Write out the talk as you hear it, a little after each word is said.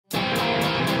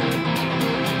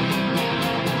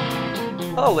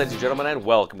Hello, ladies and gentlemen, and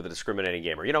welcome to The Discriminating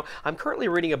Gamer. You know, I'm currently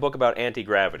reading a book about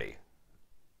anti-gravity.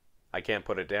 I can't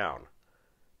put it down.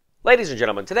 Ladies and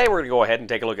gentlemen, today we're going to go ahead and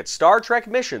take a look at Star Trek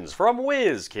missions from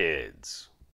WizKids.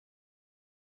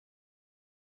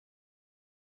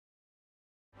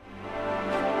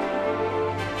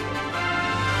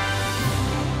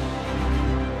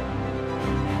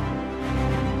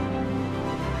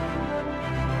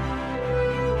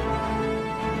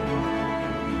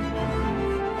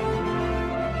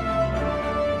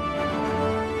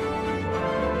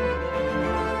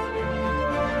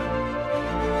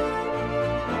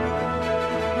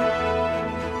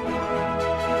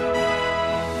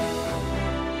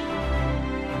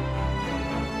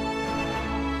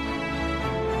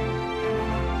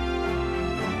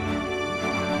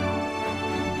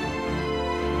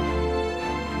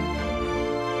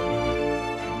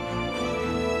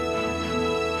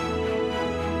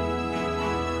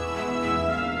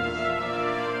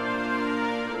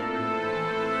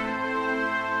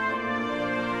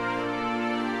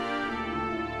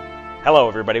 Hello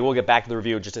everybody, we'll get back to the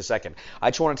review in just a second.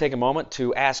 I just want to take a moment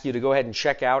to ask you to go ahead and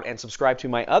check out and subscribe to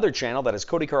my other channel, that is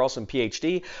Cody Carlson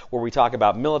PhD, where we talk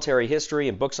about military history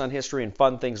and books on history and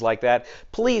fun things like that.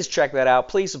 Please check that out,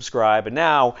 please subscribe, and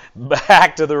now,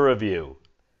 back to the review.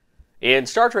 In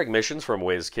Star Trek missions from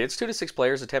WizKids, 2 to 6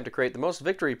 players attempt to create the most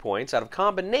victory points out of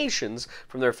combinations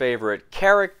from their favorite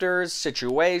characters,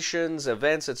 situations,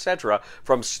 events, etc.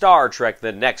 from Star Trek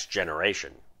The Next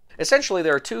Generation. Essentially,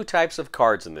 there are 2 types of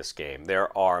cards in this game.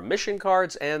 There are mission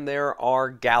cards and there are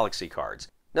galaxy cards.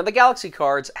 Now, the galaxy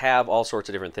cards have all sorts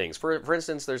of different things. For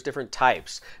instance, there's different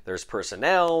types. There's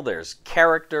personnel, there's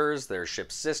characters, there's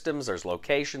ship systems, there's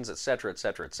locations, etc.,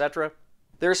 etc., etc.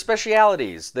 There are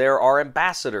specialities, there are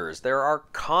ambassadors, there are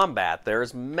combat,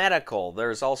 there's medical,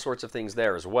 there's all sorts of things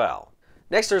there as well.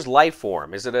 Next, there's life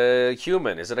form. Is it a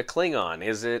human? Is it a Klingon?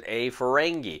 Is it a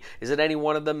Ferengi? Is it any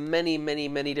one of the many, many,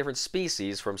 many different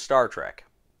species from Star Trek?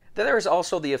 Then there is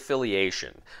also the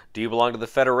affiliation. Do you belong to the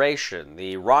Federation,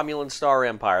 the Romulan Star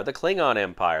Empire, the Klingon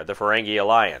Empire, the Ferengi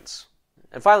Alliance?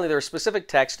 And finally, there is specific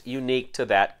text unique to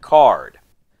that card.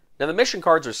 Now, the mission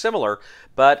cards are similar,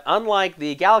 but unlike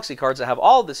the galaxy cards that have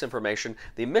all of this information,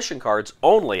 the mission cards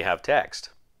only have text.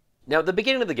 Now, at the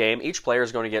beginning of the game, each player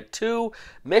is going to get 2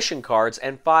 mission cards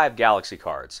and 5 galaxy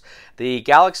cards. The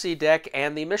galaxy deck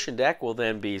and the mission deck will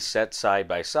then be set side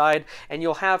by side, and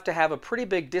you'll have to have a pretty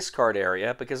big discard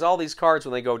area because all these cards,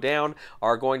 when they go down,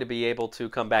 are going to be able to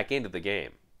come back into the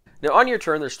game. Now, on your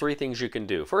turn, there's 3 things you can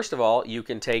do. First of all, you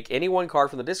can take any one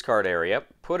card from the discard area,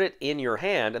 put it in your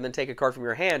hand, and then take a card from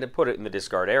your hand and put it in the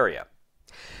discard area.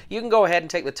 You can go ahead and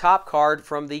take the top card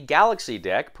from the Galaxy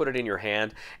deck, put it in your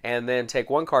hand, and then take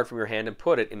 1 card from your hand and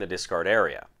put it in the discard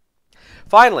area.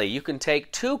 Finally, you can take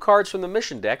 2 cards from the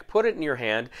mission deck, put it in your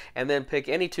hand, and then pick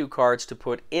any 2 cards to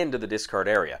put into the discard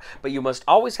area. But you must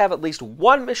always have at least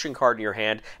 1 mission card in your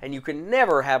hand, and you can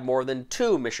never have more than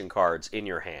 2 mission cards in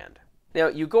your hand. Now,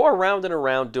 you go around and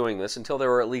around doing this until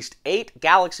there are at least 8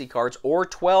 galaxy cards or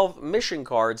 12 mission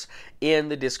cards in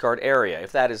the discard area.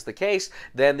 If that is the case,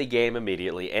 then the game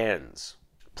immediately ends.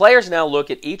 Players now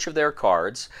look at each of their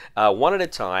cards one at a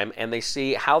time, and they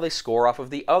see how they score off of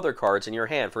the other cards in your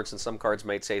hand. For instance, some cards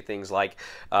might say things like,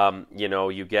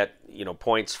 you get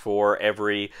points for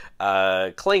every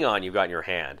Klingon you've got in your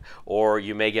hand, or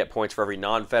you may get points for every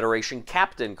non-Federation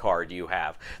captain card you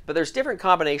have. But there's different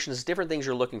combinations, different things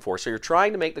you're looking for. So you're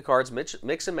trying to make the cards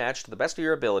mix and match to the best of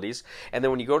your abilities, and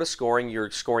then when you go to scoring, you're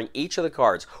scoring each of the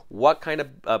cards. What kind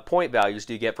of point values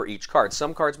do you get for each card?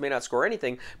 Some cards may not score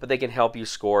anything, but they can help you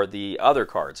score the other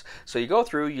cards. So you go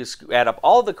through, you add up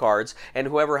all the cards, and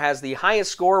whoever has the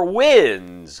highest score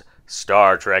wins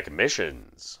Star Trek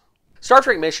missions. Star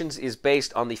Trek Missions is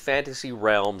based on the Fantasy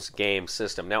Realms game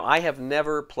system. Now, I have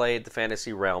never played the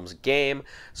Fantasy Realms game,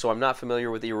 so I'm not familiar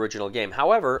with the original game.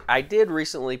 However, I did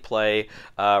recently play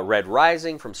Red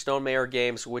Rising from Stone Mayer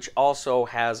Games, which also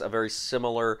has a very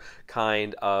similar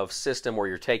kind of system where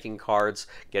you're taking cards,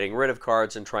 getting rid of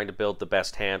cards, and trying to build the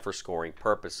best hand for scoring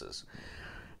purposes.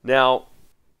 Now,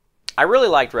 I really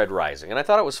liked Red Rising, and I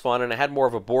thought it was fun, and it had more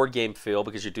of a board game feel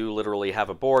because you do literally have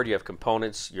a board, you have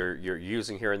components you're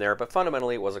using here and there, but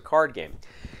fundamentally it was a card game.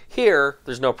 Here,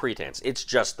 there's no pretense. It's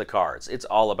just the cards. It's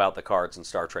all about the cards in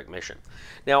Star Trek Mission.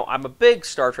 Now, I'm a big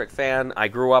Star Trek fan. I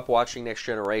grew up watching Next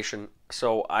Generation,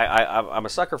 so I'm a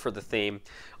sucker for the theme,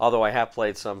 although I have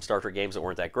played some Star Trek games that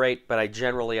weren't that great, but I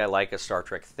like a Star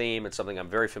Trek theme. It's something I'm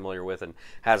very familiar with and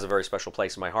has a very special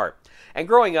place in my heart. And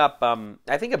growing up,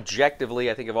 I think objectively,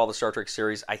 I think of all the Star Trek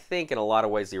series, I think in a lot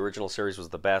of ways the original series was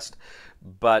the best,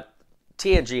 but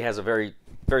TNG has a very,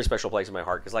 very special place in my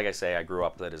heart because, like I say, I grew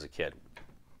up with it as a kid.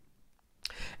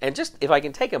 And just, if I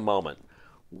can take a moment,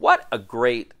 what a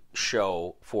great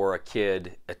show for a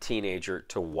kid, a teenager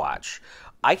to watch.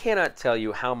 I cannot tell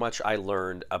you how much I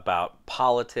learned about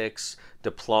politics,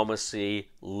 diplomacy,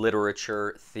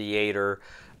 literature, theater,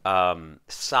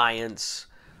 science,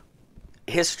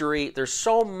 history. There's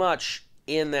so much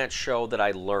in that show that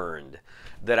I learned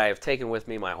that I have taken with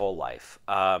me my whole life.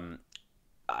 I'm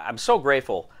so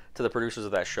grateful to the producers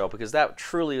of that show, because that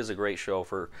truly is a great show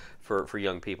for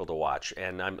young people to watch.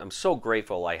 And I'm so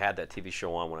grateful I had that TV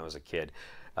show on when I was a kid,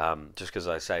 just because,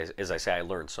 as I say, I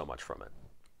learned so much from it.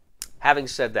 Having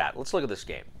said that, let's look at this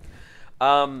game.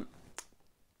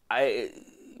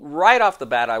 Right off the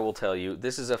bat, I will tell you,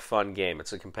 this is a fun game.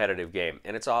 It's a competitive game,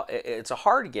 and it's a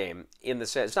hard game in the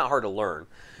sense, it's not hard to learn,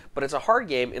 but it's a hard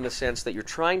game in the sense that you're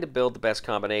trying to build the best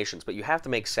combinations, but you have to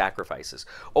make sacrifices.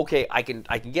 Okay, I can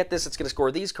get this, it's going to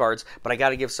score these cards, but I got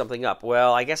to give something up.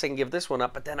 Well, I guess I can give this one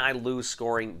up, but then I lose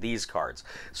scoring these cards.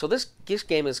 So this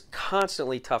game is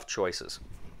constantly tough choices.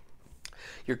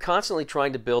 You're constantly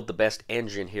trying to build the best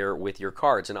engine here with your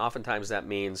cards, and oftentimes that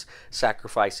means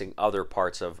sacrificing other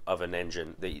parts of an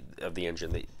engine, of the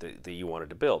engine that you wanted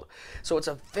to build. So it's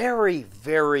a very,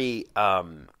 very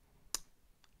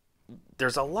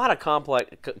there's a lot of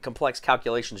complex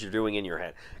calculations you're doing in your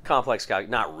head.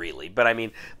 Not really, but I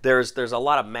mean, there's a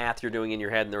lot of math you're doing in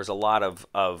your head, and there's a lot of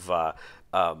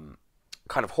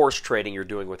kind of horse trading you're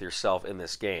doing with yourself in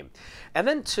this game. And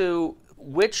then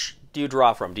which do you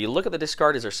draw from? Do you look at the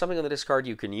discard? Is there something on the discard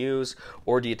you can use,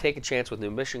 or do you take a chance with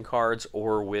new mission cards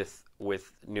or with a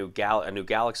new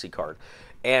galaxy card?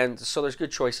 And so there's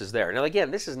good choices there. Now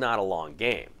again, this is not a long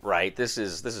game, right? This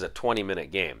is a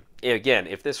 20-minute game. Again,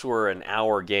 if this were an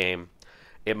hour game,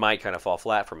 it might kind of fall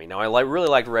flat for me. Now I really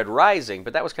liked Red Rising,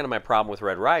 but that was kind of my problem with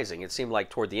Red Rising. It seemed like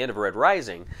toward the end of Red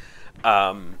Rising,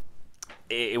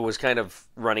 it was kind of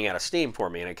running out of steam for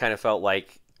me, and it kind of felt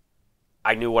like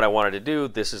I knew what I wanted to do.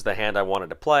 This is the hand I wanted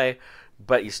to play,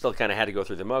 but you still kind of had to go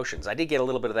through the motions. I did get a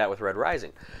little bit of that with Red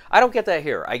Rising. I don't get that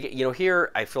here.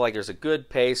 Here I feel like there's a good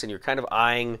pace, and you're kind of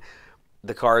eyeing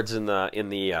the cards in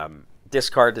the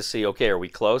discard to see, okay, are we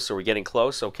close? Are we getting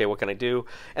close? Okay, what can I do?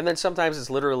 And then sometimes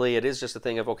it is just a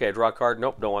thing of, okay, I draw a card.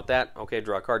 Nope, don't want that. Okay,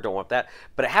 draw a card. Don't want that.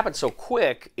 But it happens so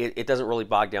quick, it doesn't really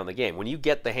bog down the game. When you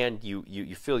get the hand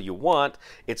you feel you want,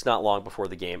 it's not long before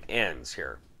the game ends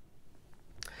here.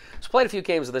 So played a few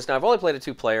games of this. Now, I've only played a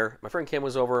 2-player. My friend Kim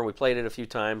was over, and we played it a few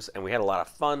times, and we had a lot of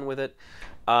fun with it.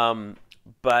 So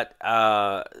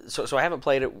I haven't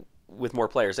played it with more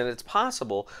players. And it's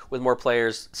possible with more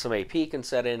players, some AP can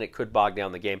set in. It could bog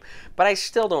down the game. But I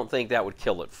still don't think that would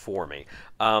kill it for me.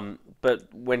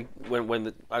 But when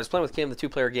I was playing with Kim, the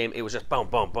 2-player game, it was just boom,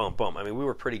 boom, boom, boom. I mean, we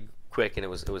were pretty quick, and it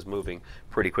was moving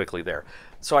pretty quickly there.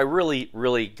 So I really,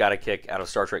 really got a kick out of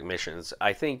Star Trek Missions.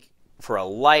 I think for a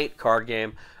light card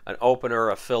game, an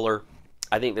opener, a filler,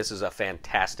 I think this is a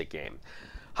fantastic game.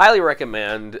 Highly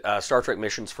recommend Star Trek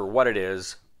Missions for what it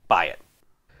is. Buy it.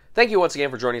 Thank you once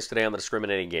again for joining us today on The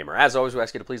Discriminating Gamer. As always, we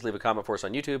ask you to please leave a comment for us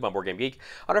on YouTube, on Board Game Geek,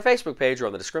 on our Facebook page, or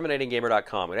on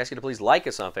thediscriminatinggamer.com. We'd ask you to please like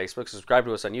us on Facebook, subscribe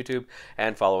to us on YouTube,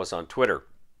 and follow us on Twitter.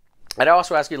 I'd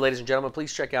also ask you, ladies and gentlemen,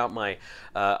 please check out my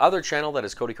other channel, that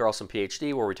is Cody Carlson,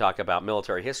 PhD, where we talk about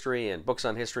military history and books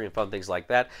on history and fun things like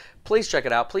that. Please check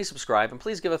it out, please subscribe, and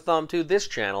please give a thumb to this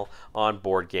channel on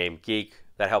Board Game Geek.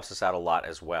 That helps us out a lot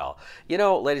as well. You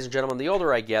know, ladies and gentlemen, the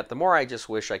older I get, the more I just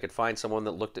wish I could find someone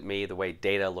that looked at me the way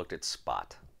Data looked at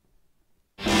Spot.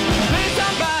 Please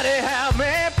somebody help me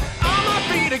on my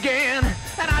feet again,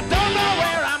 and I don't know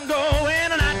where I'm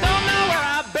going, and I don't know where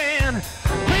I've been.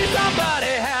 Please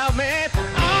somebody help me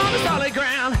on the solid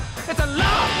ground. It's a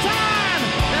long time,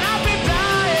 and I'll be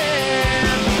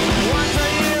dying. Once a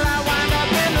year I wind up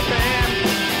in the band.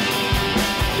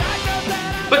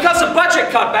 Because of budget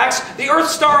cutbacks, the Earth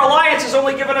Star Alliance has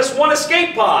only given us one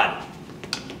escape pod.